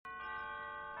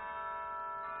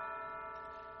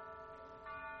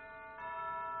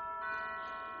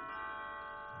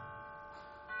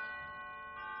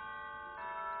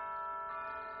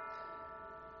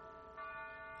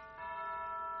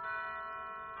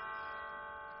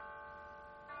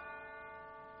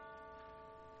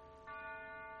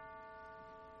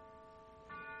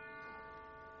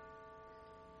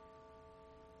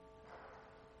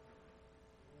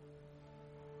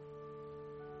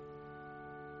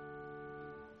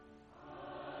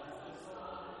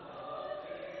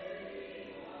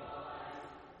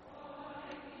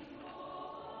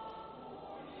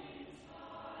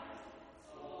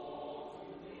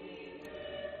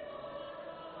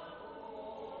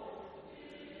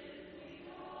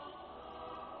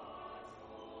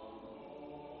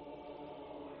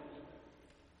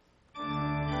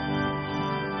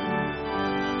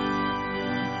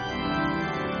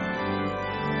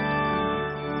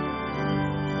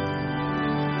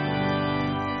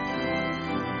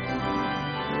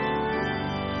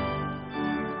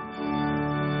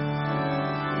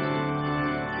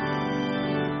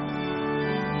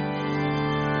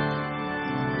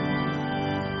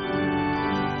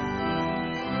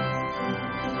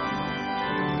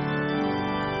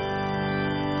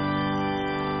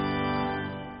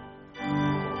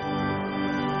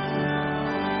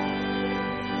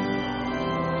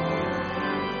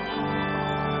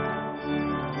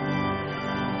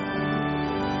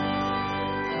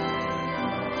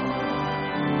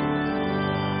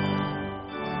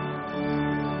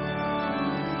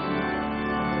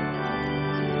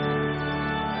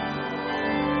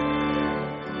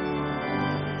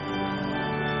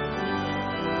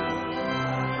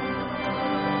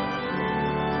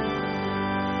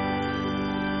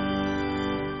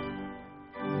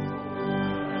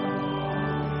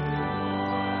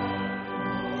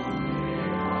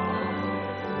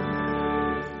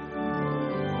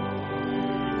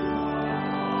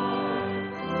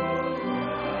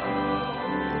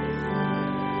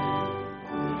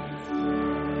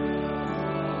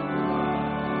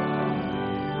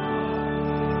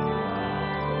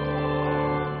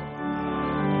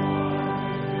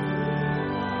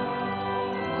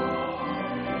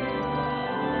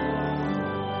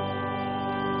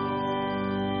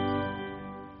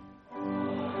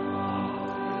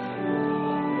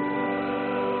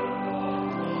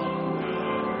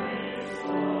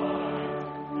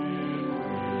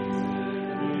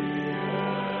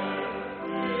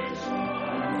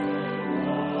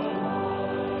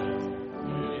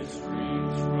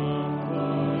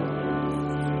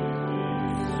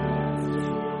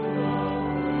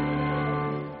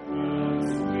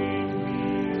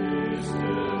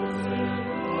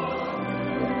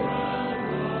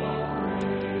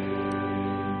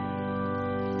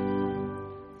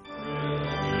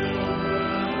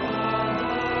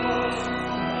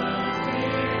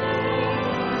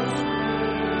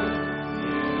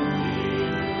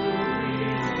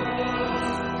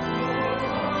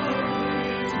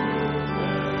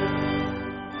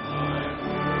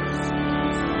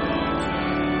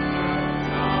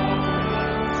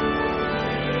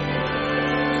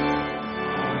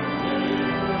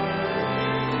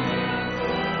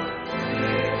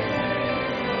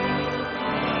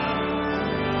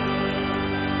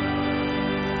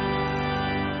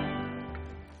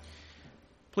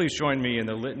Please join me in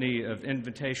the litany of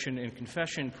invitation and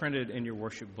confession printed in your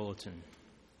worship bulletin.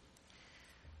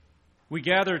 We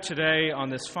gather today on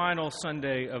this final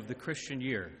Sunday of the Christian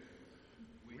year.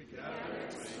 We gather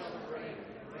to celebrate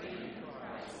the reign of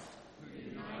Christ, who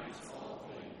unites all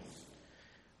things.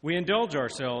 We indulge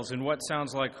ourselves in what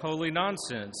sounds like holy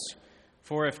nonsense,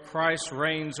 for if Christ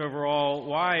reigns over all,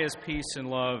 why is peace and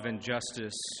love and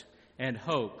justice and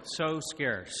hope so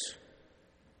scarce?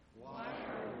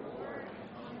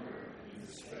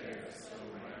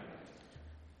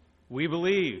 We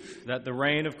believe that the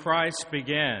reign of Christ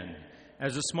began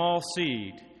as a small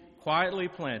seed, quietly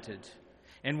planted,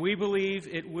 and we believe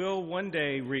it will one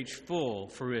day reach full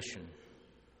fruition.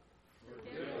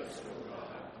 Forgive us, O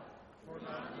God, for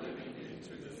not living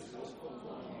into this willful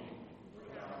longing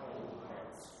with our whole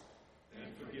hearts,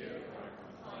 and forgive our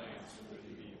compliance with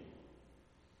evil.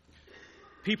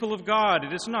 People of God,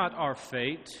 it is not our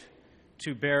fate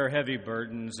to bear heavy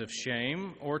burdens of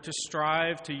shame, or to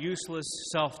strive to useless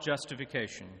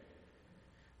self-justification.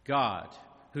 God,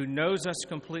 who knows us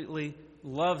completely,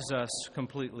 loves us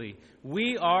completely.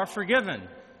 We are forgiven.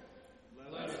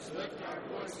 Let us lift our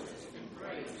voices in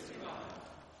praise to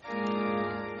God.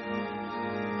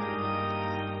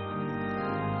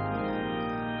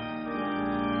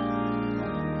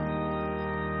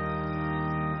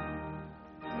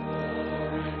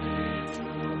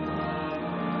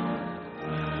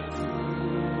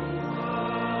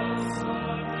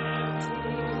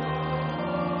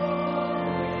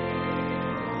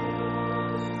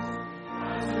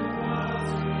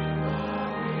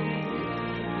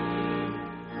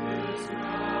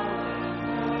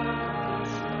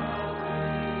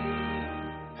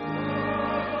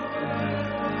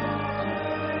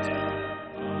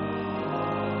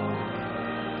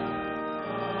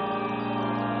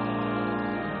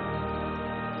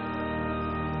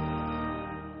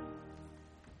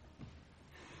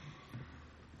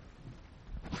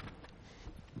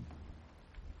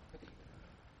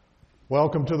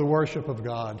 Welcome to the worship of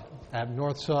God at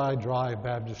Northside Drive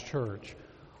Baptist Church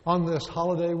on this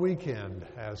holiday weekend,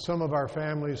 as some of our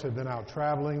families have been out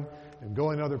traveling and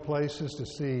going other places to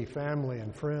see family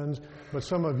and friends, but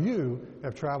some of you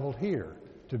have traveled here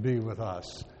to be with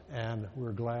us, and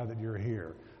we're glad that you're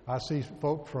here. I see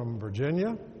folk from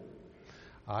Virginia.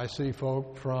 I see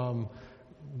folk from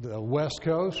the West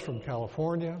Coast, from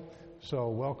California, so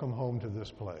welcome home to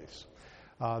this place.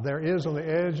 There is on the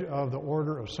edge of the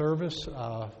order of service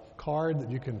card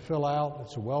that you can fill out.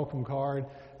 It's a welcome card.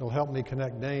 It'll help me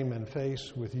connect name and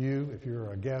face with you if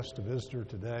you're a guest, a visitor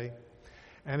today.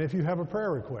 And if you have a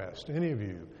prayer request, any of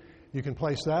you, you can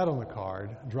place that on the card,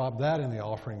 drop that in the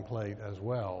offering plate as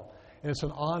well. And it's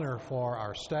an honor for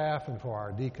our staff and for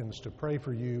our deacons to pray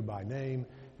for you by name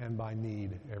and by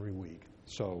need every week.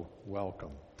 So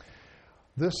welcome.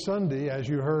 This Sunday, as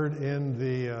you heard in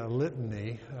the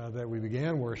litany that we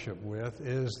began worship with,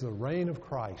 is the Reign of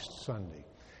Christ Sunday.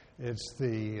 It's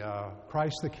the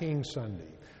Christ the King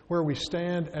Sunday, where we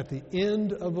stand at the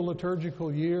end of the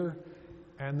liturgical year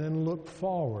and then look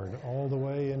forward all the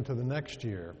way into the next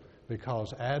year,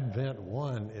 because Advent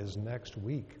 1 is next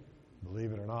week,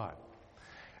 believe it or not.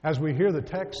 As we hear the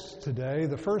text today,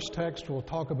 the first text will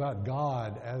talk about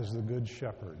God as the Good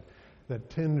Shepherd that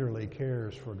tenderly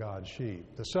cares for God's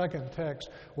sheep. The second text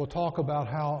will talk about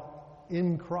how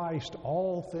in Christ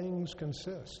all things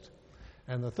consist.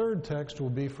 And the third text will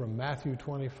be from Matthew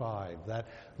 25, that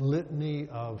litany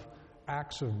of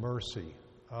acts of mercy,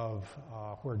 of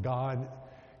where God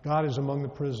is among the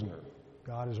prisoner,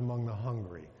 God is among the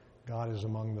hungry, God is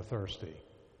among the thirsty,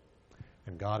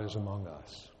 and God is among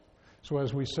us. So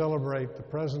as we celebrate the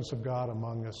presence of God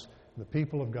among us, the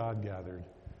people of God gathered,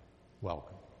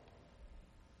 welcome.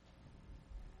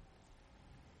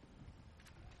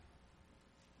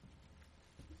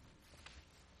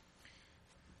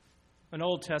 An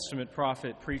Old Testament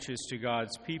prophet preaches to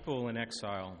God's people in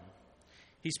exile.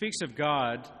 He speaks of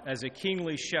God as a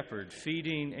kingly shepherd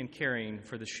feeding and caring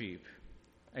for the sheep.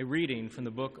 A reading from the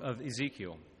book of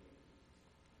Ezekiel.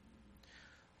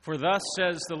 For thus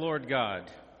says the Lord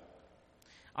God,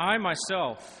 I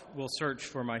myself will search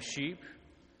for my sheep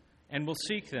and will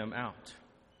seek them out.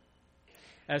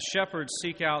 As shepherds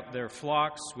seek out their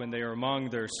flocks when they are among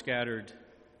their scattered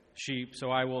sheep,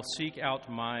 so I will seek out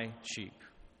my sheep.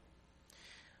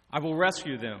 I will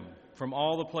rescue them from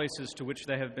all the places to which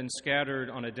they have been scattered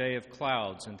on a day of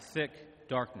clouds and thick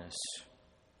darkness.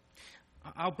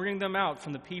 I'll bring them out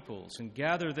from the peoples and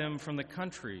gather them from the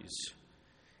countries,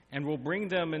 and will bring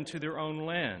them into their own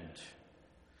land.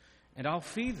 And I'll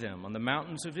feed them on the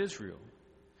mountains of Israel,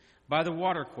 by the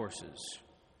watercourses,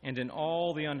 and in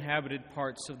all the uninhabited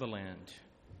parts of the land.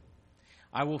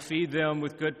 I will feed them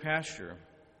with good pasture,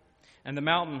 and the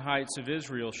mountain heights of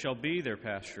Israel shall be their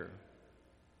pasture.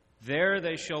 There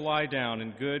they shall lie down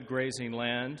in good grazing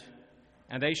land,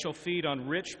 and they shall feed on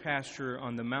rich pasture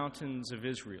on the mountains of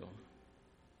Israel.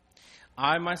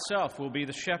 I myself will be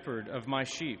the shepherd of my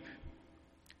sheep,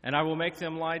 and I will make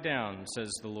them lie down,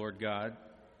 says the Lord God.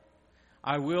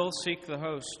 I will seek the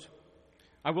host.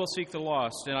 I will seek the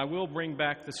lost, and I will bring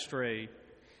back the stray,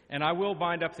 and I will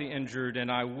bind up the injured, and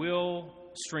I will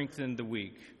strengthen the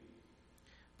weak.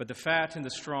 But the fat and the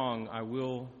strong I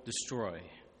will destroy.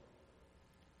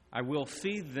 I will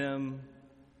feed them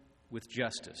with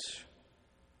justice.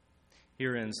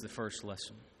 Here ends the first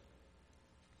lesson.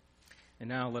 And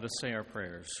now let us say our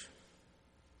prayers.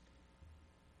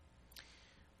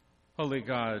 Holy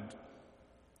God,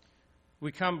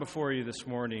 we come before you this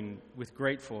morning with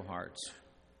grateful hearts.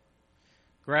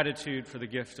 Gratitude for the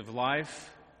gift of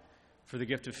life, for the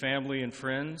gift of family and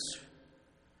friends,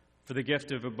 for the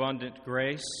gift of abundant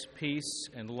grace, peace,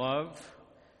 and love,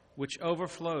 which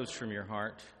overflows from your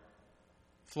heart,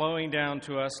 flowing down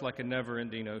to us like a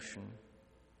never-ending ocean.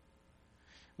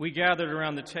 We gathered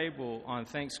around the table on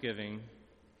Thanksgiving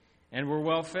and were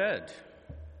well fed,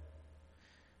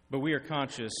 but we are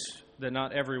conscious that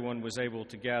not everyone was able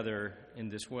to gather in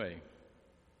this way.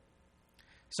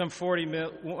 Some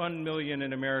 41 million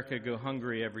in America go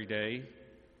hungry every day.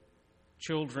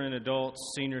 Children,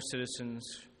 adults, senior citizens.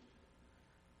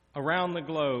 Around the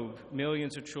globe,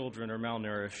 millions of children are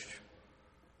malnourished.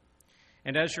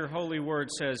 And as your holy word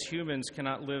says, humans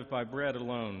cannot live by bread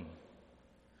alone.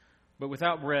 But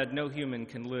without bread, no human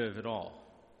can live at all.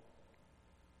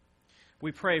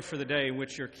 We pray for the day in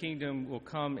which your kingdom will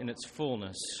come in its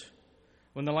fullness,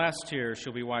 when the last tear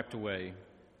shall be wiped away.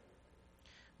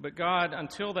 But God,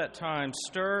 until that time,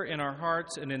 stir in our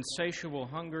hearts an insatiable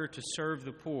hunger to serve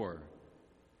the poor,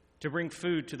 to bring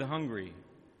food to the hungry,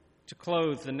 to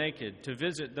clothe the naked, to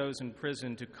visit those in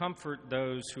prison, to comfort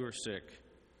those who are sick.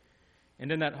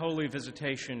 And in that holy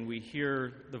visitation, we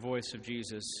hear the voice of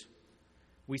Jesus.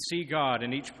 We see God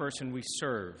in each person we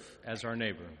serve as our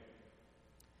neighbor.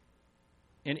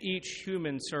 In each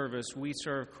human service, we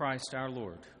serve Christ our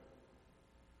Lord.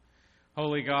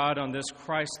 Holy God, on this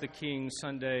Christ the King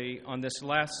Sunday, on this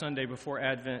last Sunday before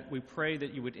Advent, we pray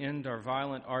that you would end our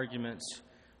violent arguments,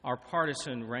 our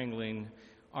partisan wrangling,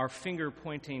 our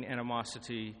finger-pointing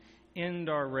animosity, end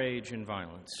our rage and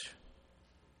violence,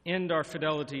 end our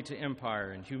fidelity to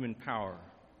empire and human power.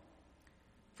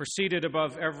 For seated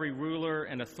above every ruler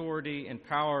and authority and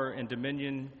power and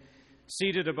dominion,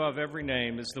 seated above every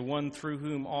name is the one through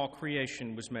whom all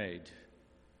creation was made,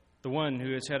 the one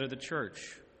who is head of the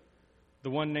church, the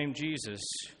one named Jesus,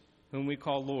 whom we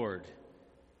call Lord,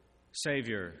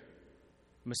 Savior,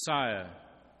 Messiah,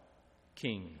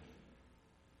 King.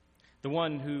 The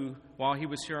one who, while he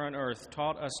was here on earth,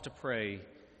 taught us to pray,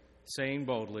 saying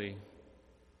boldly,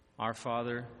 Our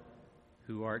Father,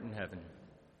 who art in heaven,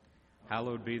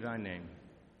 hallowed be thy name.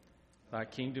 Thy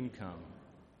kingdom come,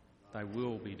 thy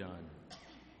will be done,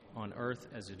 on earth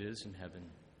as it is in heaven.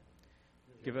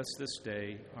 Give us this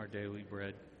day our daily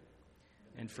bread,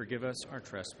 and forgive us our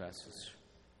trespasses,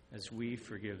 as we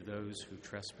forgive those who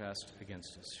trespass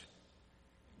against us.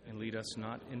 And lead us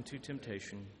not into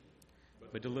temptation,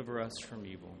 but deliver us from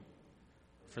evil.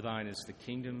 For thine is the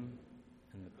kingdom,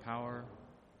 and the power,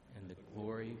 and the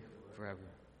glory forever.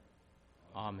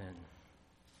 Amen.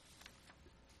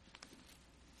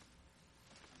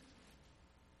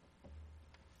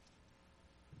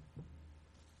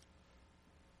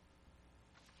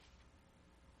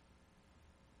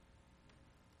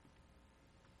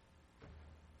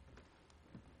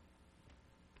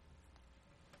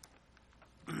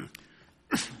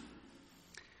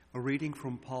 A reading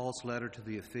from Paul's letter to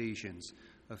the Ephesians,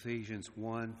 Ephesians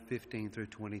 1:15 through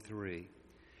 23.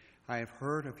 I have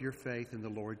heard of your faith in the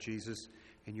Lord Jesus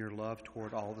and your love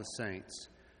toward all the saints.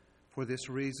 For this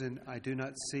reason, I do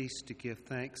not cease to give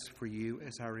thanks for you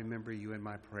as I remember you in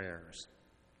my prayers.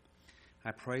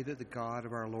 I pray that the God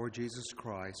of our Lord Jesus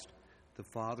Christ, the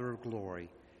Father of glory,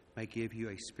 may give you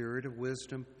a spirit of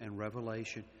wisdom and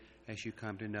revelation as you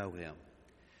come to know him,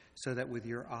 so that with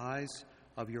your eyes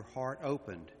of your heart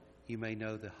opened, you may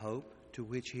know the hope to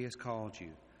which he has called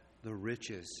you, the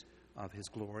riches of his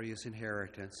glorious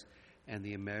inheritance, and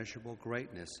the immeasurable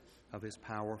greatness of his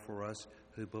power for us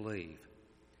who believe.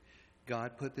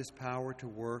 God put this power to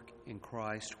work in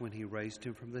Christ when he raised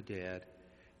him from the dead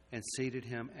and seated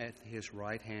him at his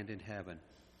right hand in heaven,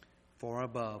 far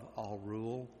above all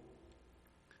rule,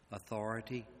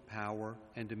 authority, power,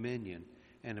 and dominion,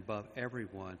 and above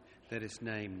everyone that is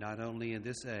named not only in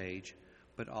this age,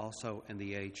 but also in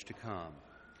the age to come.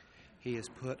 He has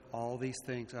put all these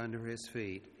things under his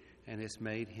feet and has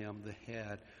made him the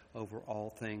head over all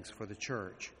things for the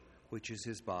church, which is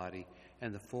his body,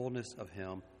 and the fullness of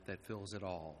him that fills it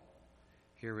all.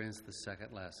 Here ends the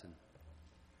second lesson.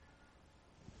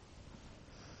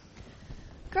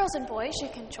 Girls and boys, you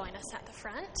can join us at the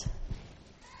front.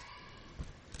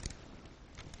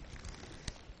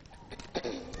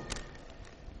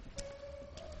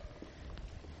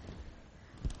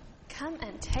 Come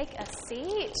and take a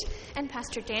seat. And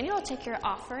Pastor Daniel will take your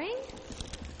offering.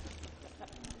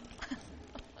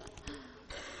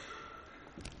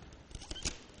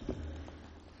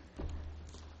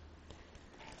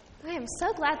 I am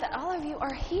so glad that all of you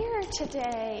are here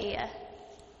today.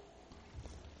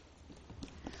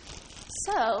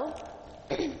 So,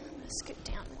 I'm going to scoot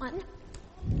down one.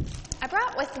 I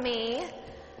brought with me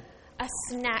a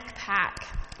snack pack.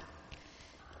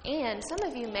 And some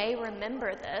of you may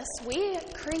remember this. We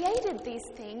created these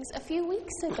things a few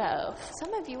weeks ago.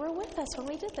 Some of you were with us when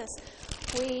we did this.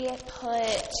 We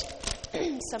put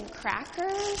some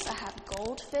crackers. I have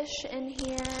goldfish in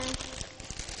here.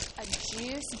 A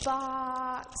juice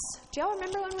box. Do y'all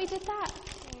remember when we did that?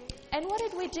 And what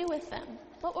did we do with them?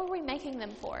 What were we making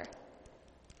them for?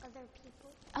 Other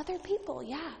people. Other people,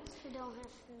 yeah. Who don't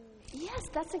have food. Yes,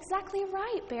 that's exactly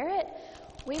right, Barrett.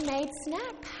 We made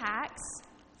snack packs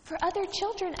for other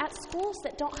children at schools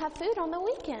that don't have food on the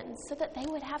weekends so that they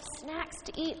would have snacks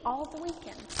to eat all the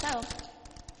weekend. So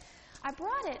I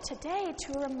brought it today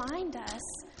to remind us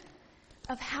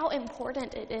of how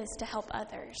important it is to help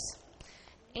others.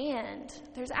 And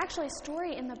there's actually a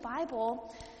story in the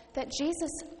Bible that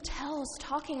Jesus tells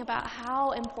talking about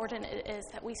how important it is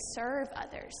that we serve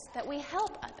others, that we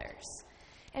help others.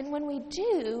 And when we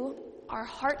do, our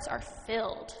hearts are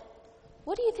filled.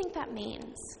 What do you think that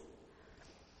means?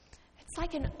 It's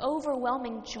like an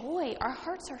overwhelming joy. Our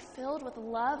hearts are filled with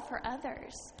love for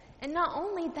others. And not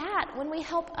only that, when we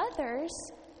help others,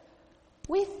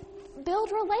 we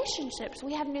build relationships.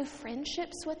 We have new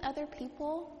friendships with other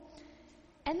people.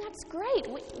 And that's great.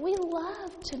 We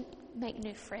love to make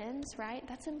new friends, right?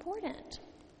 That's important.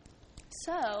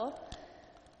 So,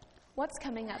 what's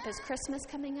coming up? Is Christmas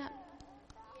coming up?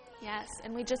 Yes,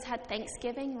 and we just had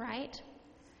Thanksgiving, right?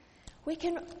 We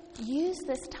can use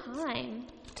this time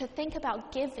to think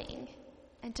about giving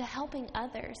and to helping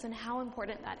others and how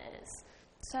important that is.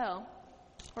 So,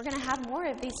 we're going to have more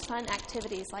of these fun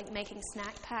activities like making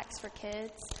snack packs for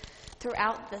kids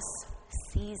throughout this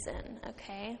season,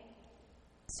 okay?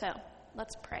 So,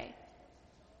 let's pray.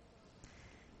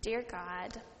 Dear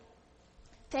God,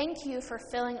 thank you for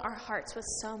filling our hearts with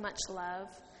so much love.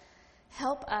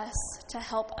 Help us to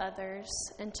help others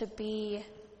and to be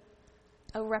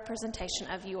a representation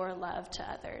of your love to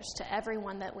others, to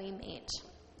everyone that we meet.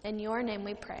 In your name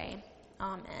we pray.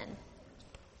 Amen.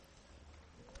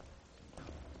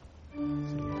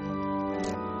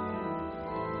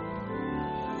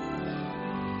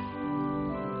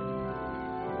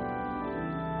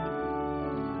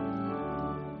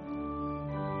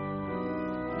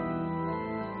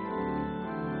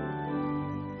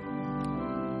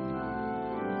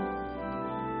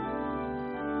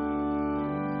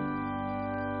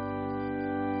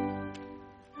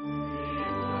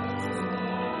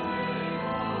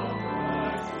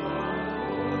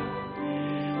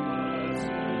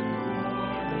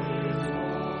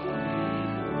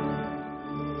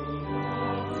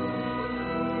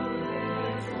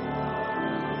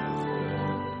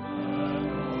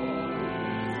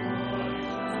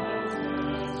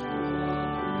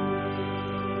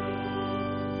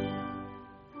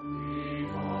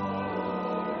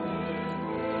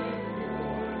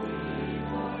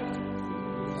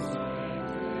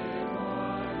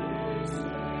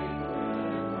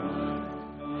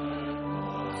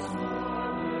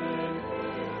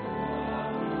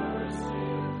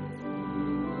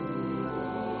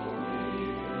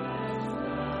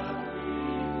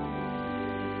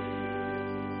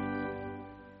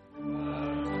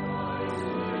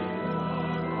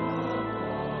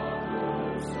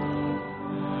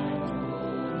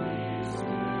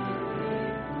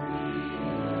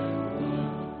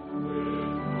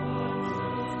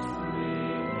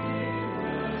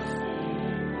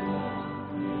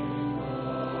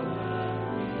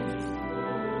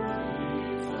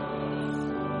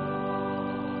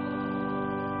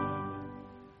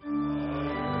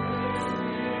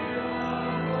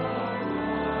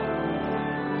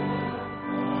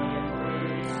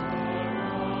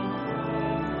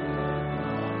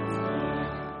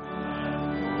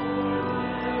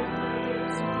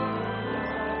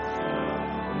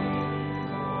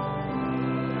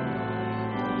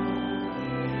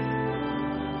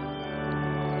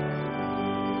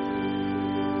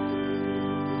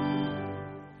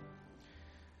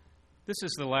 This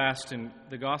is the last in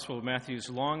the Gospel of Matthew's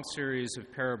long series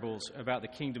of parables about the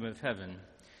kingdom of heaven,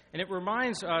 and it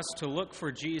reminds us to look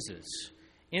for Jesus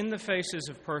in the faces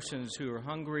of persons who are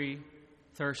hungry,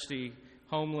 thirsty,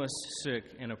 homeless, sick,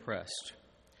 and oppressed.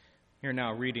 Here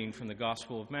now, reading from the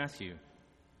Gospel of Matthew.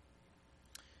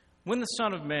 When the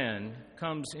Son of Man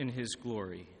comes in his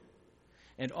glory,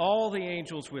 and all the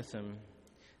angels with him,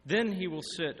 then he will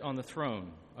sit on the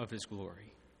throne of his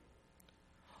glory.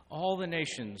 All the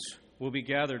nations will be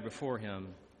gathered before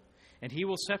him, and he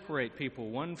will separate people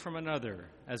one from another,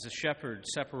 as a shepherd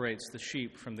separates the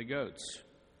sheep from the goats.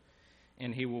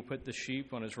 And he will put the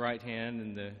sheep on his right hand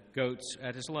and the goats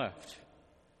at his left.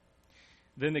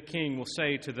 Then the king will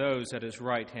say to those at his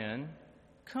right hand,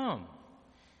 "Come,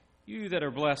 you that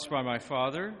are blessed by my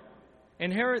Father,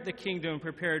 inherit the kingdom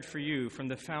prepared for you from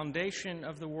the foundation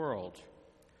of the world.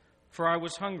 For I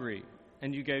was hungry,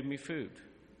 and you gave me food.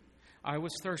 I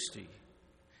was thirsty,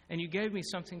 and you gave me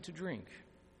something to drink.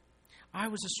 I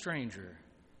was a stranger,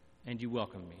 and you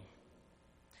welcomed me.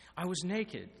 I was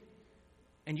naked,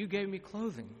 and you gave me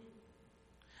clothing.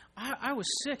 I was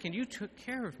sick, and you took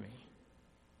care of me.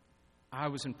 I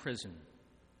was in prison,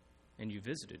 and you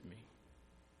visited me."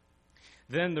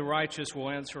 Then the righteous will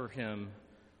answer him,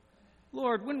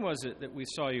 "Lord, when was it that we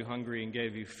saw you hungry and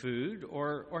gave you food,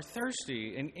 or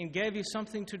thirsty and gave you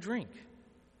something to drink?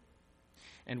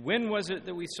 And when was it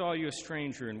that we saw you a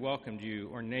stranger and welcomed you,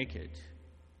 or naked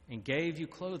and gave you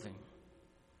clothing?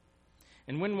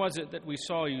 And when was it that we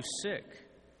saw you sick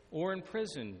or in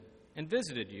prison and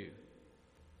visited you?"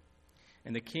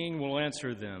 And the king will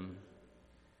answer them,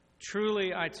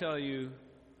 "Truly I tell you,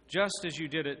 just as you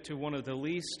did it to one of the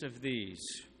least of these,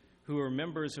 who are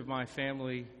members of my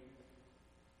family,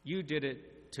 you did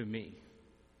it to me."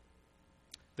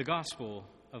 The Gospel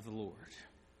of the Lord.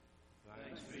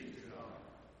 Thanks be to God.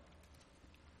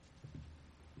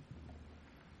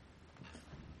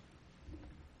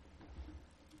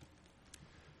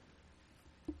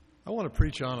 I want to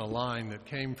preach on a line that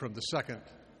came from the second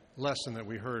lesson that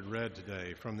we heard read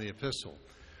today from the epistle,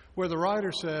 where the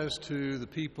writer says to the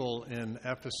people in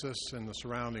Ephesus and the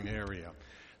surrounding area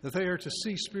that they are to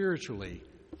see spiritually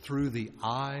through the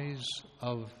eyes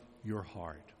of your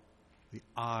heart. The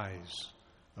eyes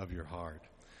of your heart.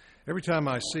 Every time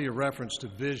I see a reference to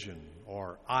vision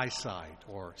or eyesight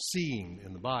or seeing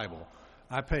in the Bible,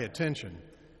 I pay attention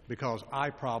because eye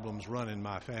problems run in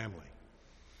my family.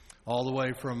 All the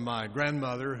way from my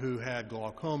grandmother who had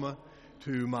glaucoma,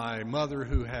 to my mother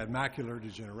who had macular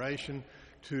degeneration,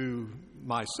 to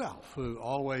myself who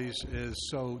always is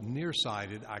so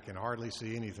nearsighted I can hardly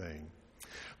see anything.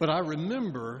 But I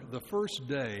remember the first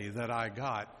day that I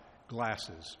got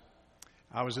glasses.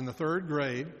 I was in the 3rd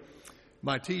grade.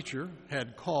 My teacher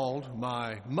had called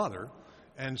my mother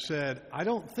and said, "I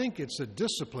don't think it's a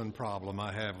discipline problem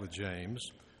I have with James,"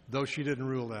 though she didn't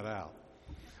rule that out.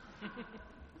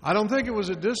 "I don't think it was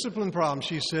a discipline problem,"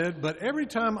 she said, "but every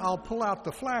time I'll pull out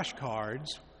the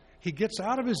flashcards, he gets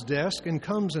out of his desk and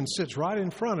comes and sits right in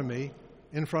front of me,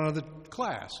 in front of the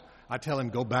class. I tell him,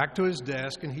 go back to his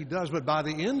desk, and he does. But by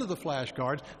the end of the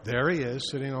flashcards, there he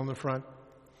is, sitting on the front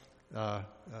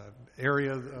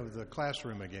area of the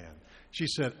classroom again." She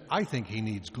said, "I think he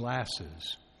needs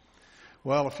glasses."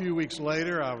 Well, a few weeks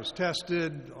later, I was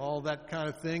tested, all that kind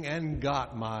of thing, and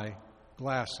got my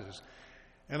glasses.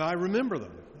 And I remember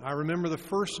them. I remember the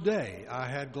first day I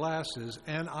had glasses,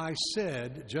 and I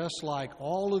said, just like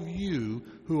all of you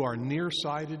who are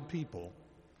nearsighted people,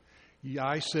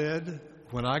 I said,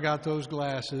 when I got those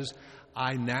glasses,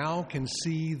 I now can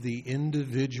see the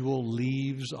individual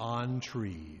leaves on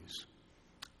trees.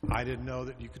 I didn't know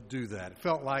that you could do that. It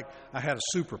felt like I had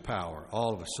a superpower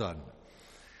all of a sudden.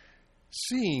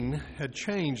 Seeing had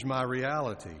changed my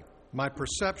reality, my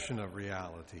perception of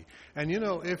reality. And you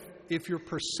know, if your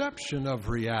perception of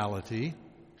reality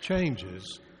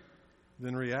changes,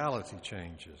 then reality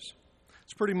changes.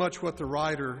 It's pretty much what the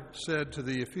writer said to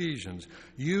the Ephesians.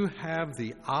 You have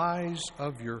the eyes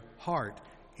of your heart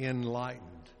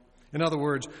enlightened. In other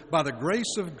words, by the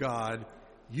grace of God,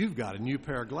 you've got a new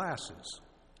pair of glasses.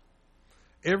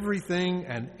 Everything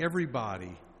and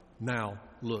everybody now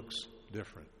looks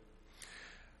different.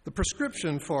 The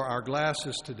prescription for our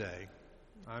glasses today,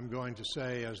 I'm going to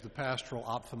say as the pastoral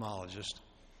ophthalmologist,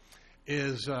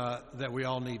 is that we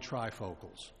all need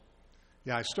trifocals.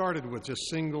 Yeah, I started with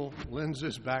just single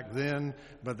lenses back then,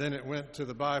 but then it went to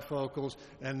the bifocals,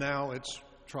 and now it's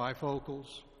trifocals.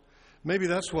 Maybe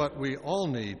that's what we all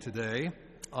need today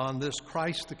on this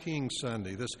Christ the King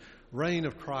Sunday, this Reign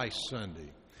of Christ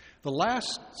Sunday. The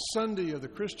last Sunday of the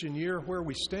Christian year where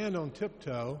we stand on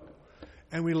tiptoe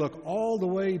and we look all the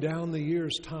way down the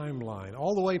year's timeline,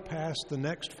 all the way past the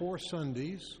next 4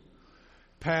 Sundays,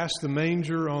 past the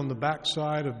manger on the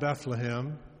backside of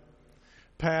Bethlehem,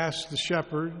 past the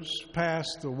shepherds,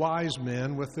 past the wise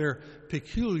men with their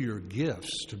peculiar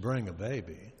gifts to bring a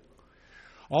baby,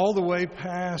 all the way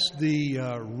past the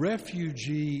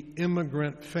refugee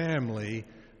immigrant family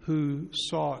who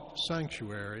sought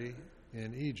sanctuary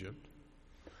in Egypt,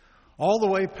 all the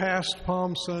way past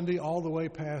Palm Sunday, all the way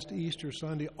past Easter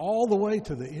Sunday, all the way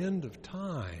to the end of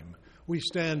time. We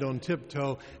stand on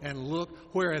tiptoe and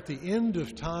look where at the end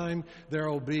of time there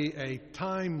will be a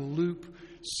time loop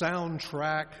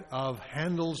soundtrack of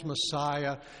Handel's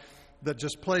Messiah that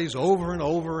just plays over and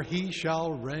over. He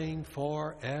shall reign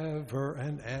forever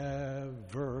and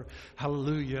ever.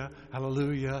 Hallelujah,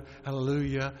 hallelujah,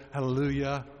 hallelujah,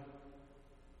 hallelujah.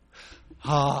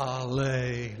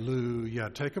 Hallelujah.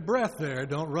 Take a breath there.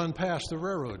 Don't run past the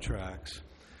railroad tracks.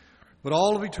 But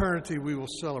all of eternity we will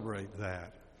celebrate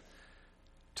that.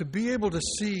 To be able to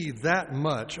see that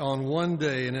much on one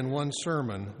day and in one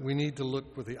sermon, we need to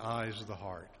look with the eyes of the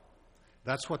heart.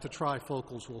 That's what the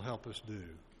trifocals will help us do.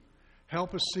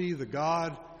 Help us see the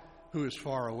God who is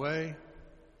far away.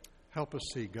 Help us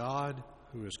see God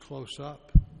who is close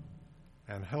up.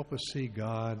 And help us see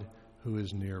God who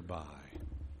is nearby.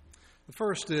 The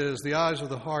first is the eyes of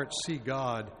the heart see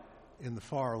God in the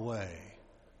far away,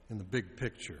 in the big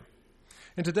picture.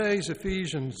 In today's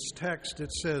Ephesians text, it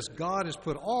says, God has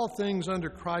put all things under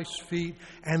Christ's feet,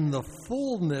 and the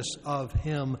fullness of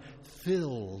Him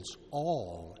fills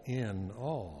all in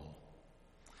all.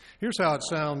 Here's how it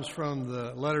sounds from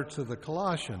the letter to the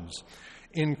Colossians.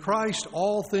 In Christ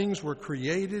all things were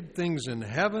created, things in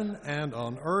heaven and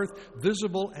on earth,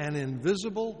 visible and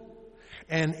invisible.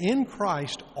 And in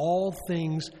Christ, all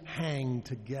things hang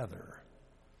together.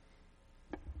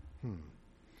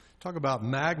 Talk about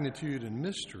magnitude and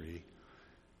mystery.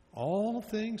 All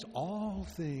things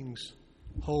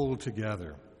hold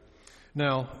together.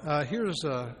 Now, here's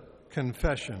a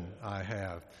confession I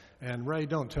have. And Ray,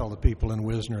 don't tell the people in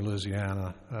Wisner,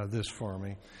 Louisiana, this for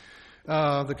me.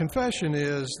 The confession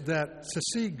is that to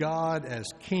see God as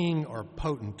king or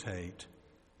potentate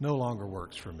no longer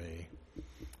works for me.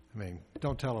 I mean,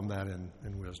 don't tell them that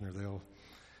in Wisner.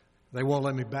 They won't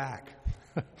let me back.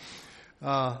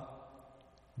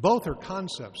 Both are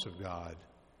concepts of God,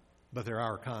 but they're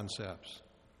our concepts.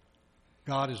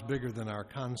 God is bigger than our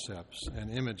concepts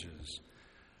and images.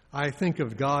 I think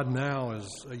of God now as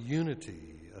a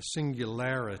unity, a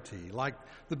singularity. Like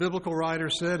the biblical writer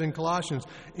said in Colossians,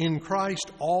 in Christ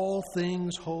all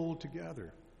things hold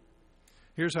together.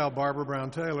 Here's how Barbara Brown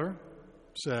Taylor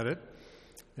said it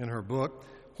in her book.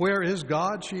 Where is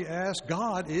God, she asked.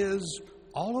 God is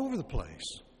all over the place.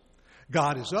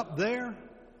 God is up there,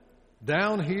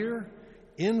 down here,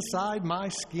 inside my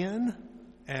skin,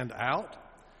 and out.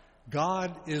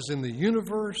 God is in the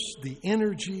universe, the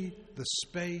energy, the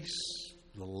space,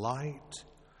 the light,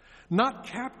 not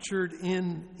captured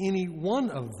in any one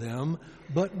of them,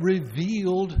 but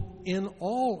revealed in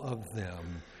all of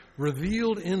them,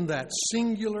 revealed in that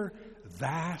singular,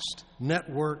 vast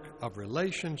network of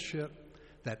relationship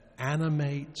that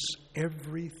animates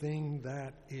everything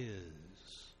that is.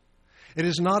 It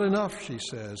is not enough, she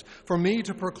says, for me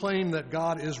to proclaim that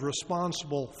God is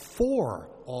responsible for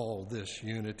all this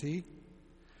unity,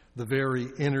 the very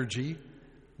energy,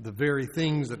 the very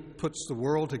things that puts the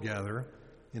world together.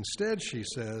 Instead, she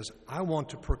says, I want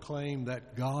to proclaim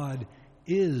that God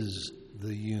is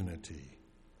the unity,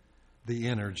 the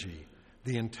energy,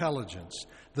 the intelligence,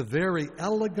 the very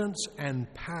elegance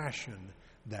and passion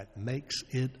that makes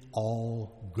it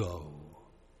all go.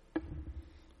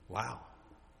 Wow.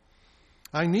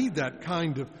 I need that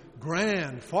kind of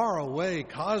grand, faraway,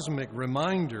 cosmic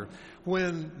reminder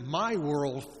when my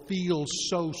world feels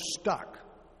so stuck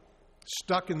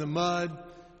in the mud,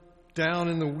 down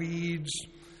in the weeds,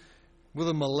 with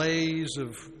a malaise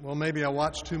of, well, maybe I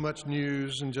watch too much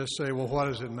news and just say, well, what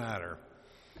does it matter?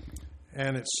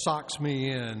 And it socks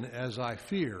me in as I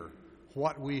fear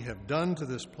what we have done to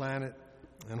this planet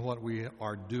and what we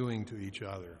are doing to each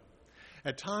other.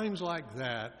 At times like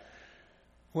that,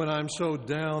 when I'm so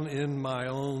down in my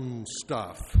own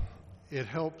stuff, it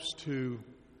helps to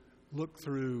look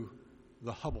through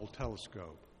the Hubble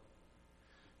telescope,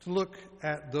 to look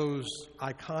at those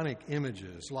iconic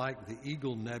images like the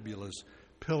Eagle Nebula's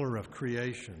Pillar of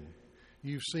Creation.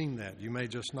 You've seen that. You may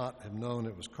just not have known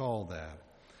it was called that.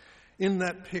 In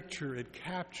that picture, it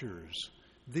captures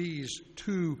these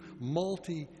two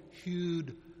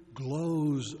multi-hued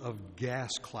glows of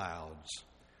gas clouds,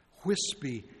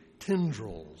 wispy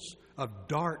tendrils of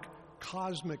dark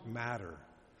cosmic matter.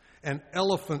 and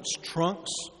elephants'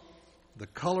 trunks the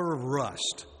color of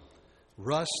rust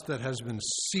that has been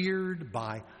seared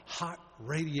by hot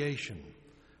radiation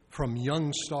from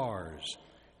young stars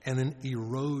and then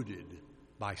eroded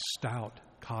by stout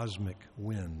cosmic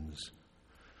winds.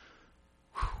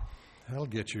 Whew. That'll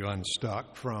get you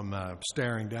unstuck from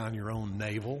staring down your own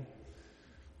navel.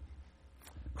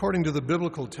 According to the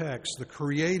biblical text, the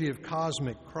creative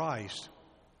cosmic Christ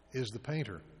is the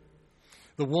painter,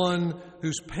 the one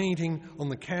who's painting on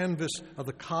the canvas of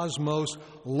the cosmos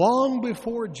long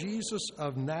before Jesus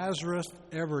of Nazareth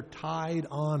ever tied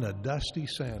on a dusty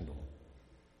sandal.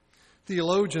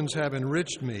 Theologians have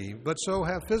enriched me, but so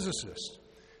have physicists.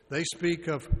 They speak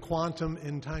of quantum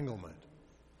entanglement.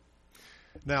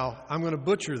 Now, I'm going to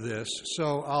butcher this,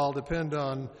 so I'll depend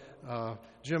on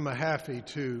Jim Mahaffey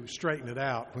to straighten it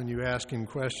out when you ask him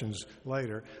questions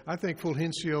later. I think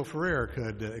Fulgencio Ferrer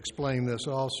could explain this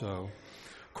also.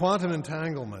 Quantum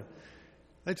entanglement.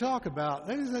 They talk about,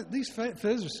 these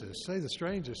physicists say the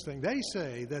strangest thing. They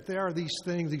say that there are these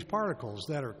things, these particles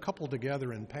that are coupled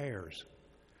together in pairs.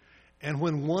 And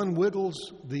when one wiggles,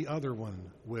 the other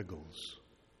one wiggles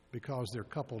because they're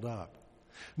coupled up.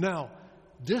 Now,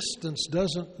 distance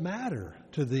doesn't matter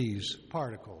to these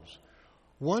particles.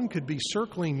 One could be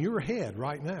circling your head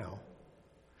right now,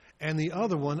 and the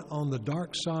other one on the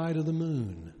dark side of the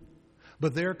moon.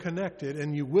 But they're connected,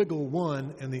 and you wiggle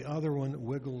one, and the other one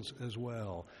wiggles as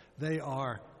well. They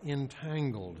are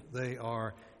entangled. They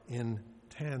are in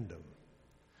tandem.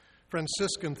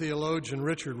 Franciscan theologian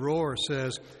Richard Rohr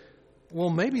says, well,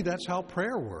 maybe that's how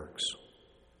prayer works.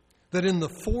 That in the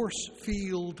force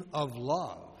field of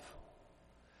love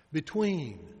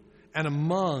between and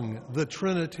among the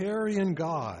Trinitarian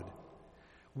God,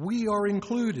 we are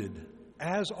included,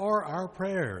 as are our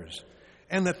prayers,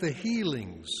 and that the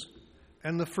healings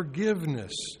and the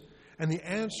forgiveness and the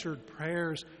answered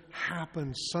prayers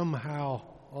happen somehow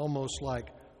almost like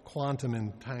quantum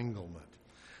entanglement.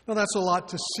 Now, that's a lot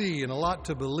to see and a lot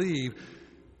to believe,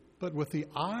 but with the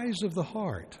eyes of the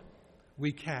heart,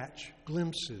 we catch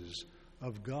glimpses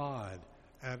of God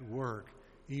at work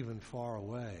even far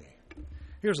away.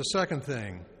 Here's a second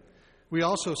thing. We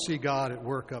also see God at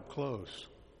work up close.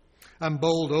 I'm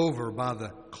bowled over by the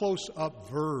close-up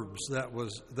verbs that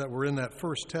were in that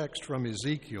first text from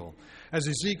Ezekiel, as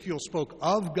Ezekiel spoke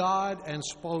of God and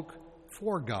spoke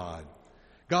for God.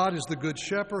 God is the good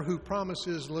shepherd who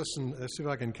promises, listen, let's see if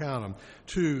I can count them,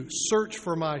 to search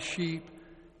for my sheep,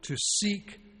 to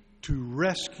seek, to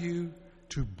rescue,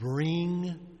 to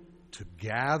bring, to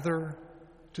gather,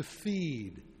 to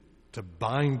feed, to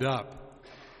bind up,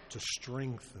 to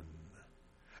strengthen.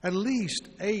 At least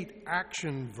 8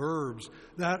 action verbs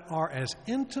that are as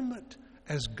intimate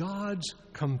as God's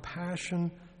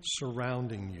compassion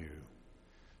surrounding you.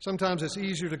 Sometimes it's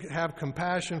easier to have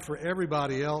compassion for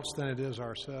everybody else than it is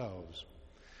ourselves.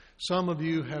 Some of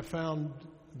you have found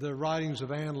the writings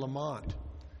of Anne Lamott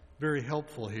very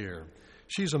helpful here.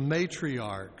 She's a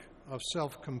matriarch of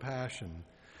self-compassion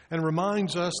and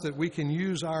reminds us that we can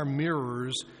use our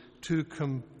mirrors to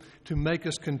make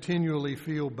us continually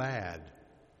feel bad.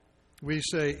 We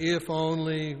say, if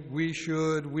only, we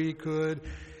should, we could,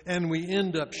 and we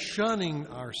end up shunning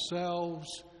ourselves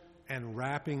and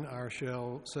wrapping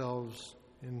ourselves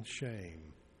in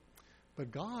shame. But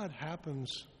God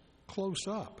happens close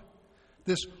up.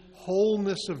 This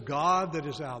wholeness of God that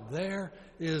is out there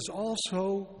is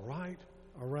also right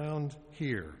around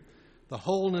here. The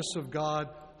wholeness of God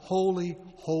wholly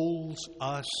holds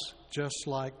us, just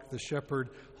like the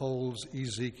shepherd holds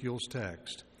Ezekiel's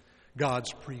text.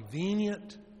 God's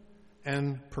prevenient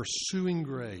and pursuing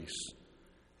grace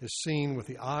is seen with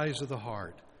the eyes of the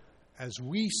heart as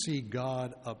we see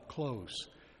God up close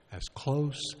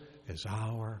as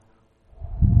our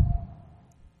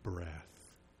breath.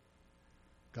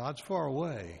 God's far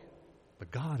away, but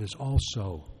God is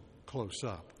also close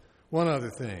up. One other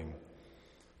thing.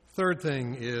 Third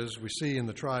thing is we see in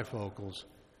the trifocals,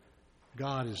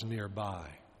 God is nearby.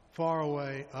 Far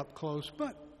away, up close,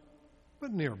 but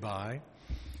nearby.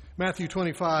 Matthew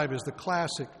 25 is the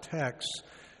classic text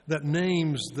that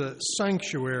names the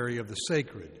sanctuary of the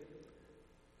sacred,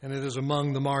 and it is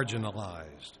among the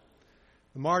marginalized.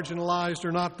 The marginalized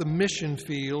are not the mission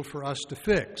field for us to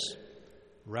fix.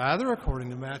 Rather, according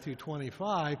to Matthew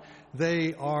 25,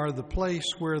 they are the place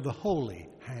where the holy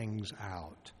hangs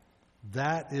out.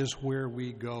 That is where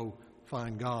we go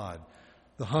find God.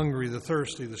 The hungry, the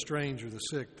thirsty, the stranger, the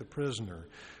sick, the prisoner.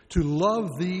 To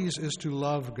love these is to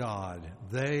love God.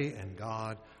 They and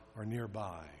God are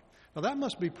nearby. Now that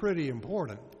must be pretty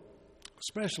important,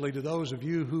 especially to those of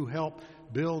you who help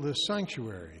build this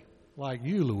sanctuary, like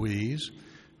you, Louise,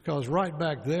 because right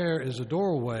back there is a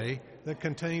doorway that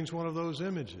contains one of those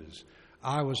images.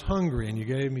 I was hungry and you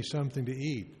gave me something to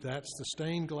eat. That's the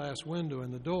stained glass window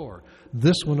in the door.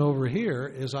 This one over here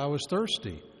is I was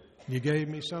thirsty. You gave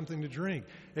me something to drink.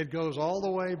 It goes all the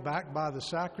way back by the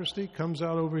sacristy, comes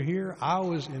out over here. I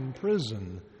was in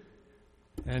prison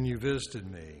and you visited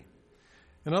me.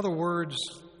 In other words,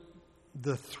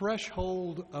 the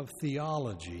threshold of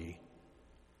theology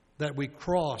that we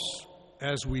cross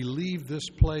as we leave this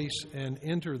place and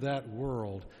enter that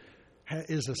world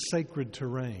is a sacred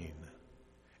terrain.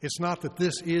 It's not that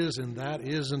this is and that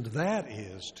isn't, that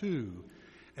is too.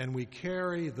 And we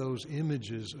carry those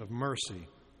images of mercy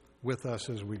with us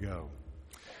as we go.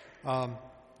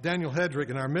 Daniel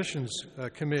Hedrick and our missions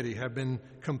committee have been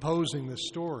composing this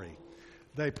story.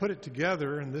 They put it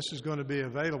together, and this is going to be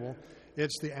available.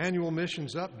 It's the annual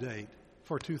missions update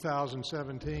for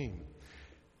 2017.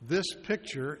 This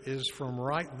picture is from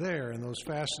right there in those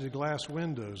faceted glass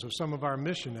windows of some of our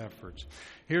mission efforts.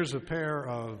 Here's a pair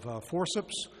of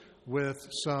forceps with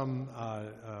some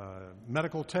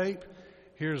medical tape.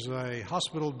 Here's a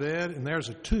hospital bed, and there's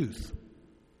a tooth.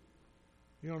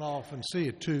 You don't often see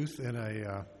a tooth in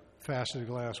a faceted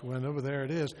glass window, but there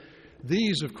it is.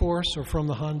 These, of course, are from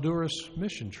the Honduras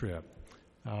mission trip.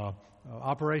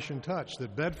 Operation Touch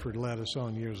that Bedford led us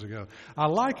on years ago. I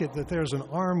like it that there's an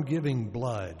arm giving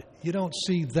blood. You don't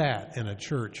see that in a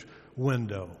church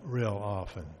window real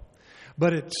often.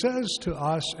 But it says to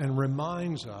us and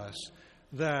reminds us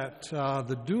that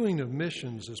the doing of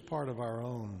missions is part of our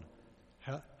own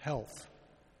health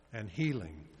and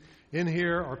healing. In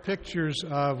here are pictures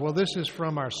of, well, this is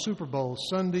from our Super Bowl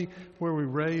Sunday, where we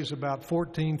raise about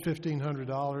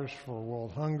 $1,500 for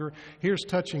world hunger. Here's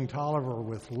Touching Tolliver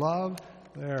with Love.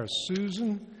 There's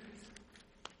Susan.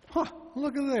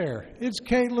 Look at there. It's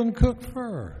Caitlin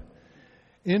Cook-Furr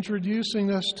introducing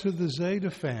us to the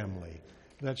Zeta family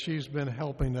that she's been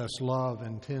helping us love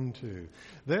and tend to.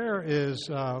 There is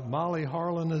Molly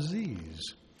Harlan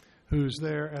Aziz, who's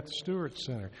there at the Stewart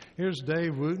Center. Here's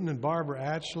Dave Wooten and Barbara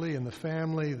Atchley and the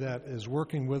family that is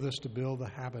working with us to build the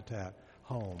Habitat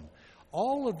home.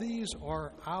 All of these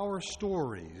are our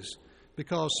stories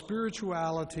because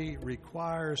spirituality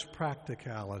requires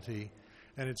practicality,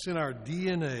 and it's in our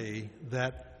DNA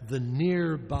that the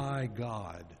nearby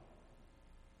God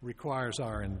requires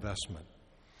our investment.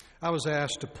 I was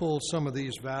asked to pull some of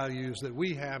these values that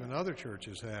we have and other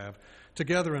churches have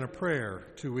together in a prayer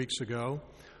 2 weeks ago.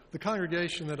 The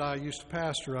congregation that I used to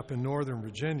pastor up in Northern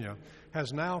Virginia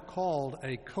has now called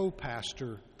a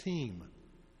co-pastor team.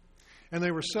 And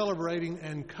they were celebrating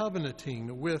and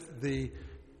covenanting with the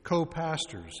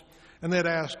co-pastors. And they'd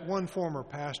asked one former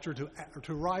pastor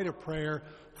to write a prayer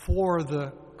for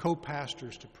the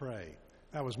co-pastors to pray.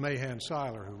 That was Mahan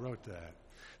Seiler who wrote that.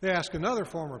 They asked another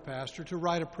former pastor to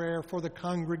write a prayer for the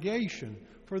congregation,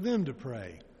 for them to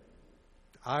pray.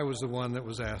 I was the one that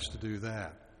was asked to do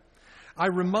that. I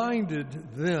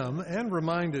reminded them and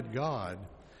reminded God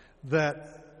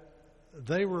that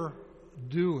they were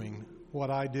doing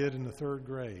what I did in the third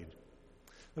grade,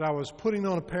 that I was putting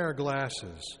on a pair of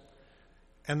glasses,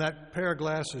 and that pair of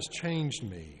glasses changed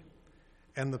me.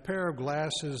 And the pair of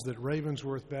glasses that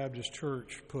Ravensworth Baptist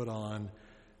Church put on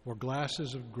were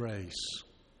glasses of grace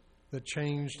that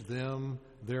changed them,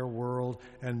 their world,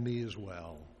 and me as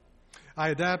well. I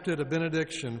adapted a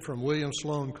benediction from William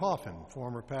Sloane Coffin,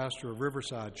 former pastor of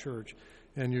Riverside Church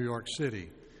in New York City.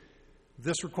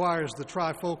 This requires the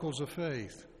trifocals of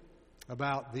faith,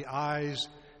 about the eyes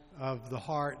of the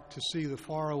heart to see the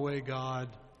faraway God,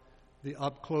 the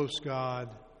up-close God,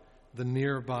 the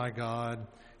nearby God.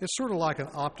 It's sort of like an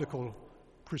optical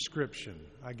prescription.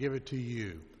 I give it to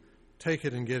you. Take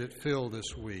it and get it filled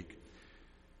this week.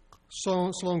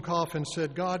 Sloane Coffin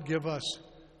said, God, give us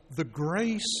the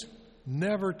grace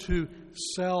never to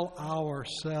sell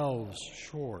ourselves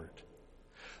short,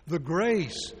 the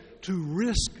grace to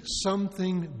risk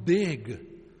something big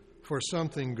for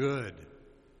something good,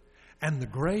 and the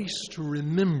grace to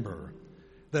remember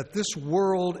that this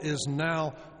world is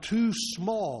now too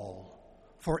small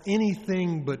for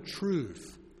anything but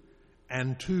truth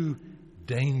and too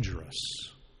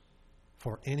dangerous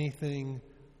for anything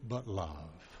but love.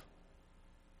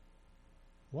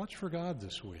 Watch for God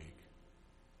this week.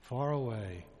 Far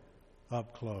away,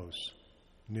 up close,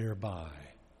 nearby.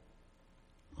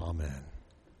 Amen.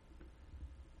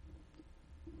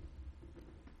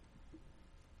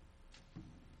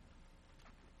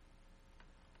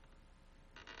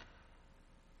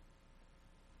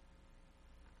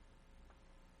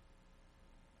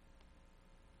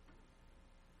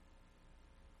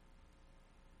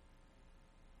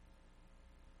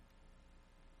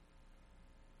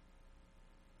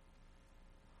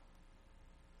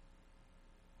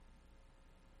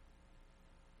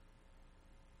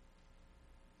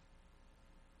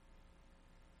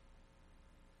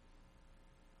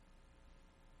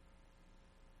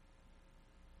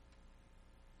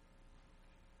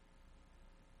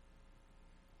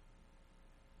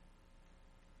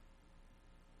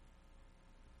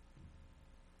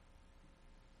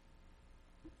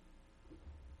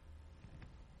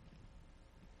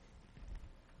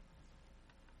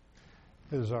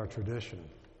 It is our tradition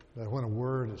that when a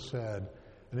word is said,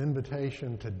 an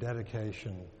invitation to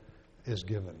dedication is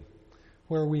given,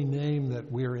 where we name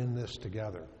that we're in this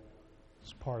together.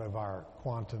 It's part of our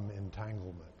quantum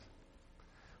entanglement.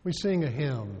 We sing a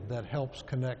hymn that helps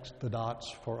connect the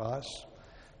dots for us.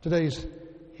 Today's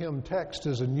hymn text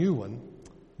is a new one,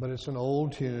 but it's an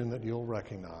old tune that you'll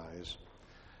recognize.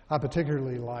 I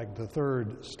particularly like the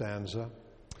third stanza.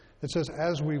 It says,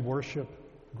 "As we worship,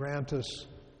 grant us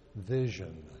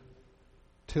vision,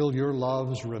 till your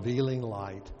love's revealing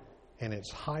light in its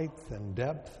height and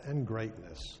depth and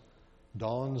greatness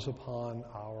dawns upon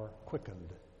our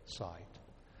quickened sight."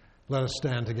 Let us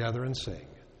stand together and sing.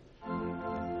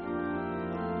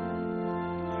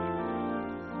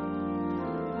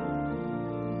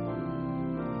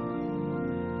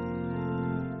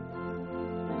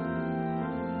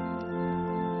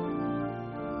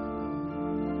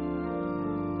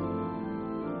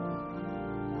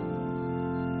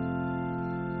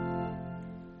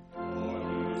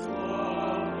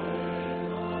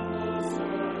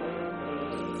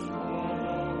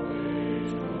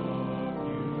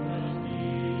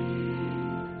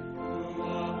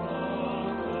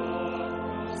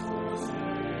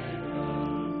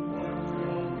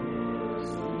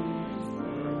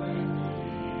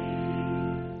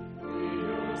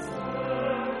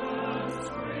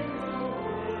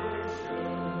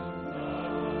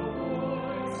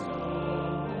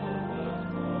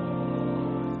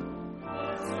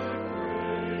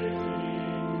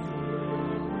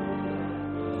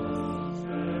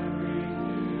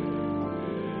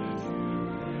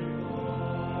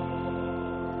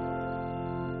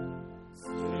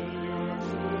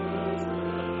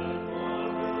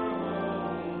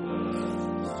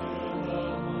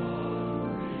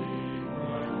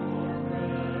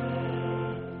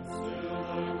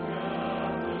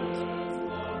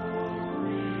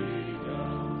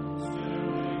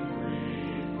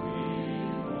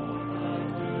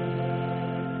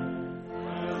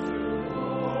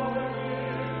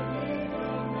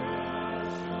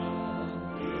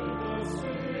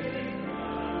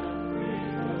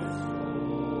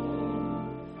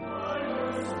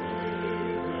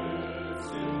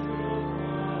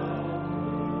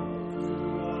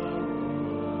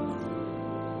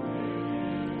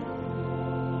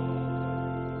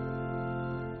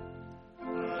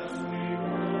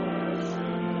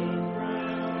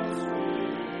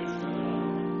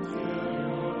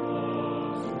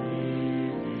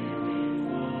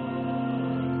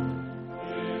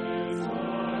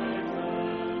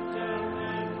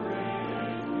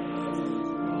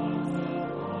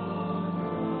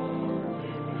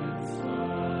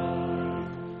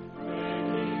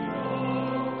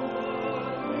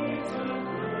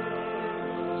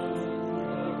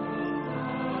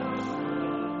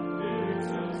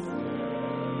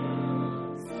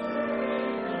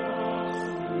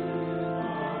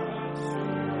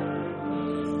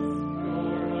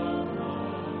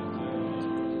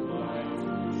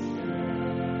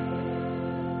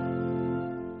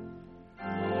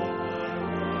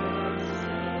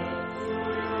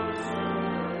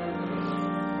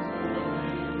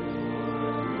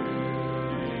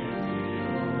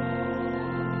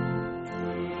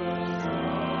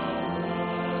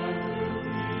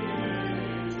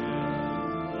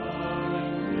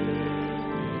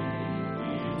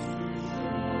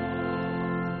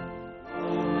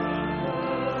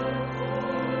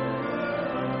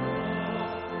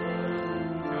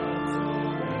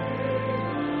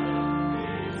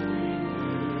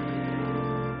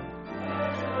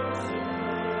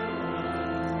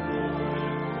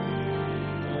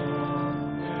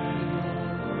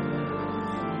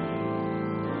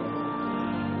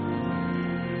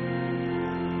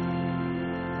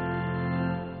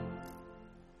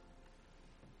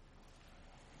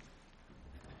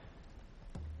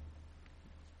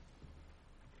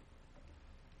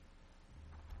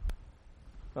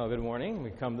 Well, good morning.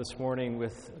 We come this morning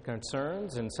with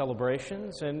concerns and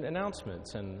celebrations and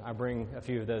announcements, and I bring a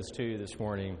few of those to you this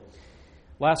morning.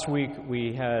 Last week,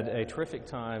 we had a terrific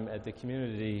time at the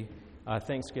community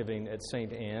Thanksgiving at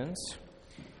St. Anne's.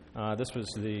 This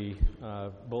was the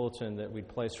bulletin that we'd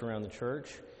placed around the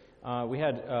church. We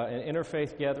had an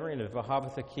interfaith gathering of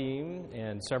Vahavat Hakim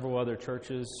and several other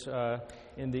churches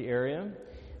in the area.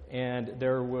 And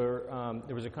there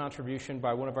was a contribution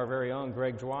by one of our very own,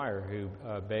 Greg Dwyer, who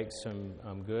baked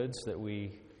some goods that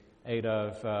we ate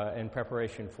of in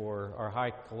preparation for our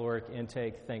high-caloric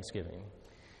intake Thanksgiving.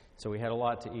 So we had a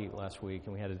lot to eat last week,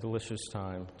 and we had a delicious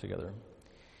time together.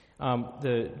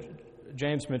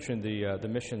 James mentioned the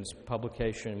missions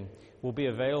publication will be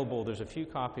available. There's a few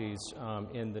copies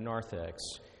in the narthex.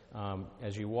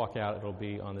 As you walk out, it'll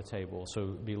be on the table, so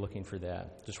be looking for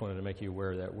that. Just wanted to make you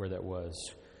aware of that, where that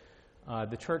was.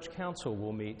 The church council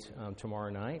will meet tomorrow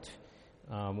night.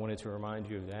 Wanted to remind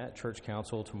you of that. Church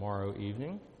council tomorrow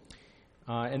evening.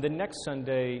 And then next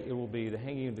Sunday, it will be the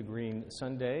Hanging of the Green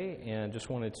Sunday, and just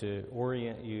wanted to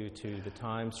orient you to the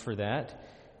times for that.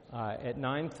 At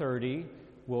 9:30,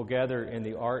 we'll gather in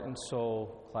the Art and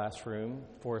Soul classroom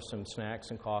for some snacks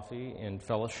and coffee and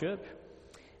fellowship.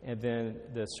 And then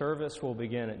the service will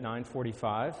begin at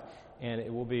 9:45, and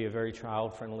it will be a very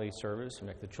child-friendly service.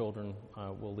 The children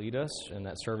will lead us in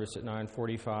that service at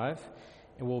 9:45,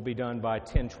 and will be done by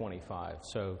 10:25.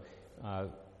 So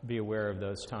be aware of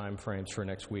those time frames for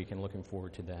next week, and looking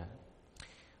forward to that.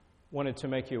 Wanted to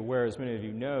make you aware, as many of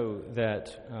you know,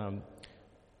 that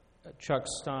Chuck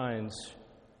Stein's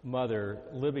mother,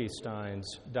 Libby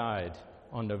Steins, died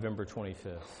on November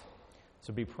 25th.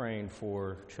 So be praying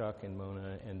for Chuck and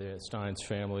Mona and the Steins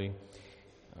family.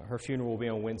 Her funeral will be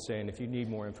on Wednesday, and if you need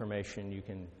more information, you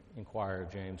can inquire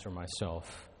of James or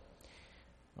myself.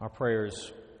 Our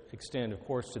prayers extend, of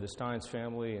course, to the Steins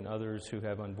family and others who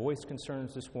have unvoiced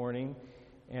concerns this morning,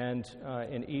 and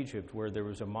in Egypt, where there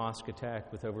was a mosque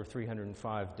attack with over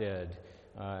 305 dead,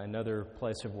 another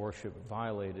place of worship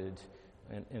violated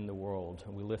in the world.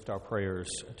 And we lift our prayers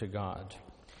to God.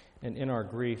 And in our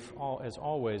grief, as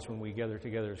always, when we gather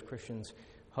together as Christians,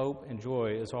 hope and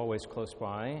joy is always close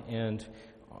by. And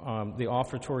the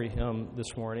offertory hymn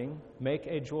this morning, "Make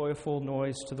a joyful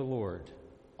noise to the Lord,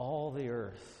 all the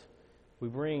earth." We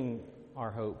bring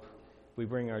our hope, we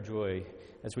bring our joy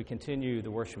as we continue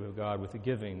the worship of God with the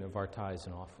giving of our tithes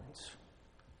and offerings.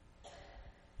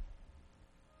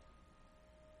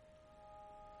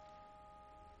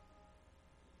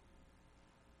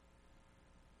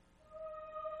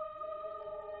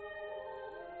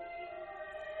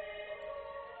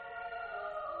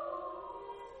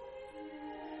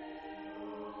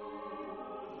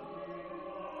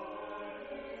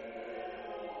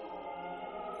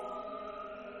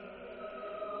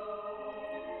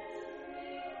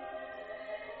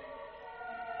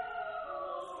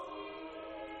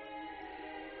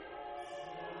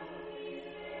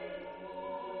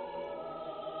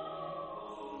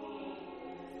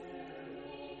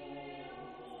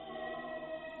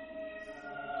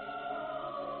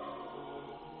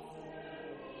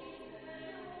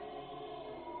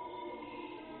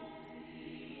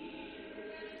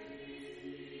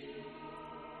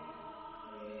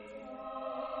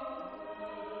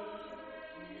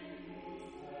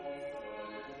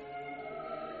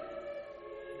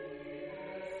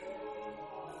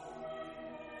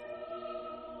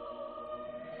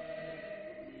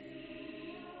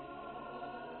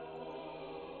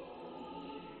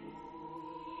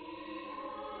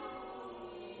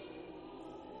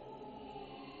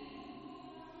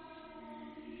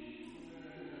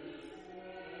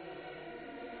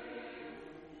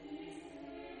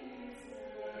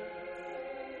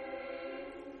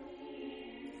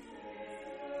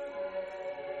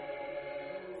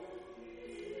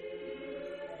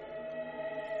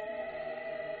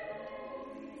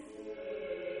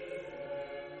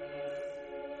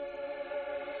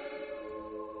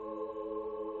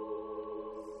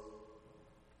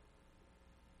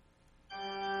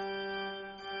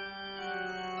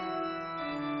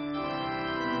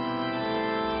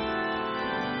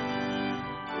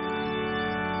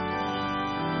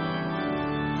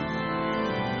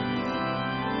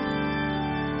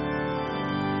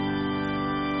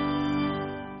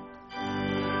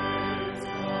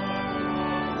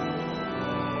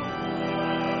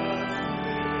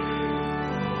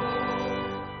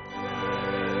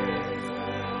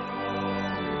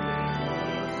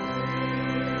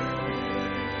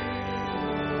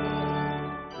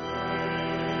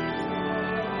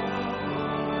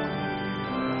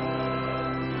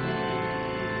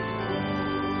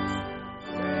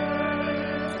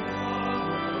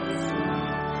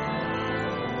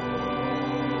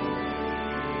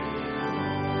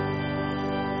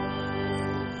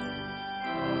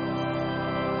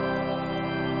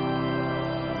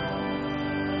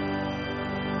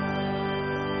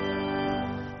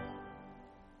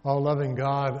 O loving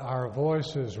God, our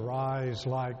voices rise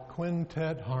like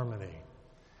quintet harmony,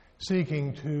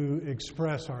 seeking to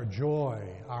express our joy,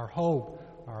 our hope,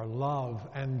 our love,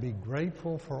 and be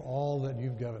grateful for all that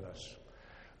you've given us.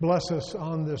 Bless us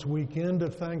on this weekend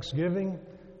of Thanksgiving,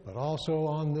 but also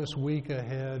on this week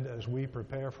ahead as we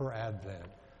prepare for Advent.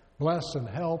 Bless and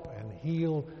help and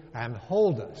heal and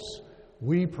hold us,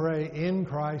 we pray in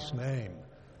Christ's name.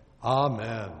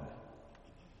 Amen.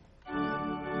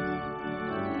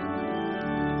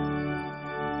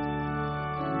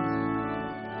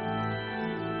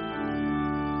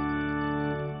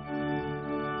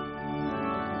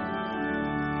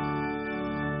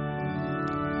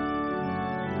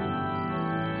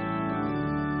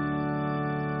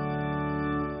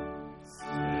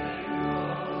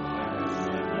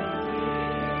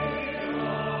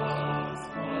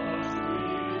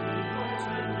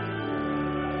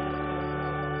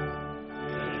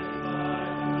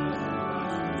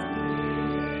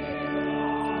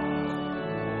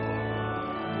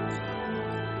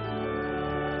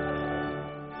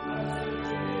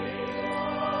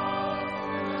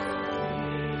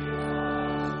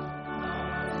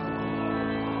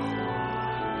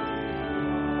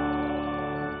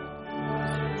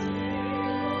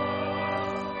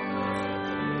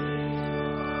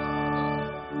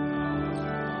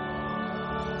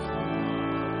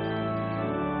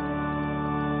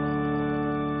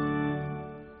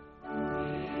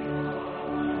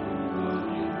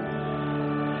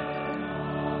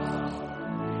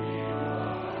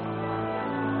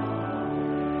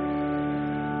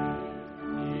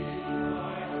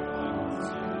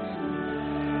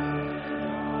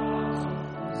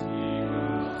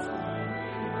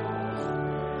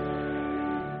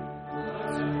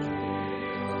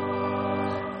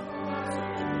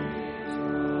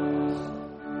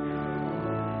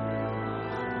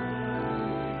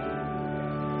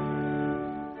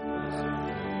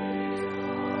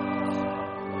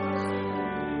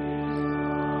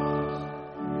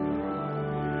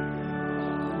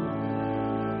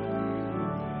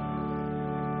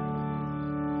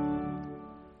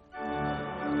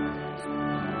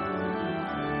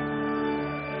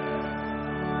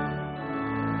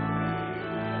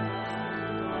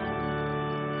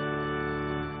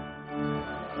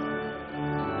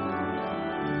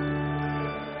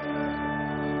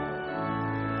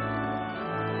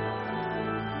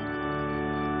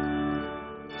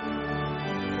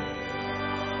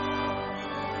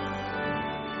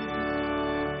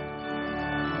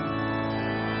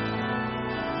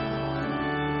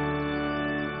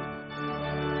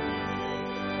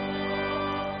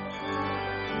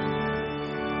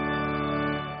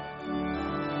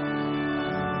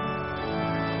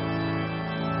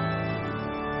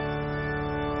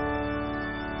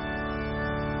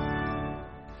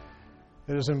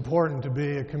 It is important to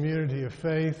be a community of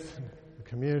faith, a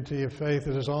community of faith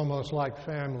that is almost like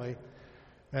family.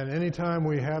 And anytime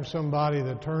we have somebody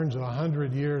that turns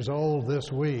 100 years old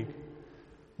this week,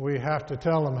 we have to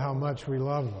tell them how much we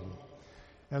love them.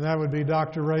 And that would be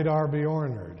Dr. Radar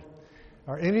Bjornard.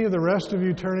 Are any of the rest of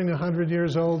you turning 100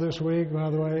 years old this week, by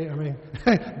the way? I mean,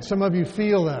 some of you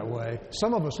feel that way.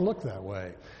 Some of us look that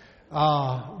way.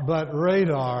 But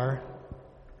Radar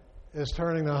is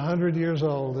turning 100 years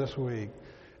old this week.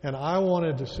 And I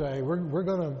wanted to say, we're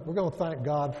going to thank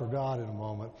God for God in a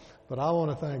moment, but I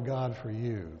want to thank God for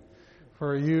you.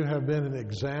 For you have been an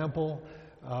example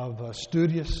of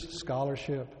studious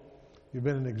scholarship. You've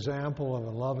been an example of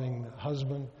a loving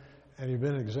husband, and you've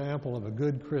been an example of a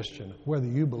good Christian, whether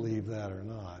you believe that or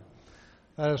not.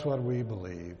 That is what we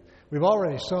believe. We've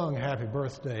already sung Happy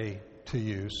Birthday to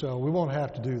you, so we won't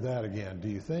have to do that again, do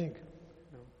you think?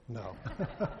 No.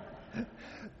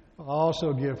 I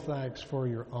also give thanks for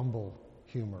your humble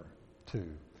humor,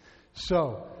 too.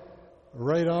 So,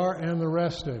 Radar and the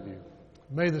rest of you,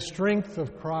 may the strength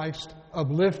of Christ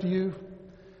uplift you.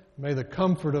 May the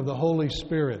comfort of the Holy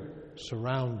Spirit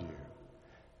surround you.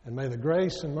 And may the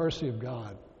grace and mercy of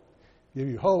God give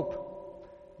you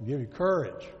hope, give you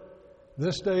courage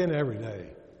this day and every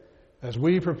day as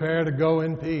we prepare to go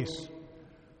in peace.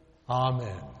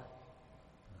 Amen.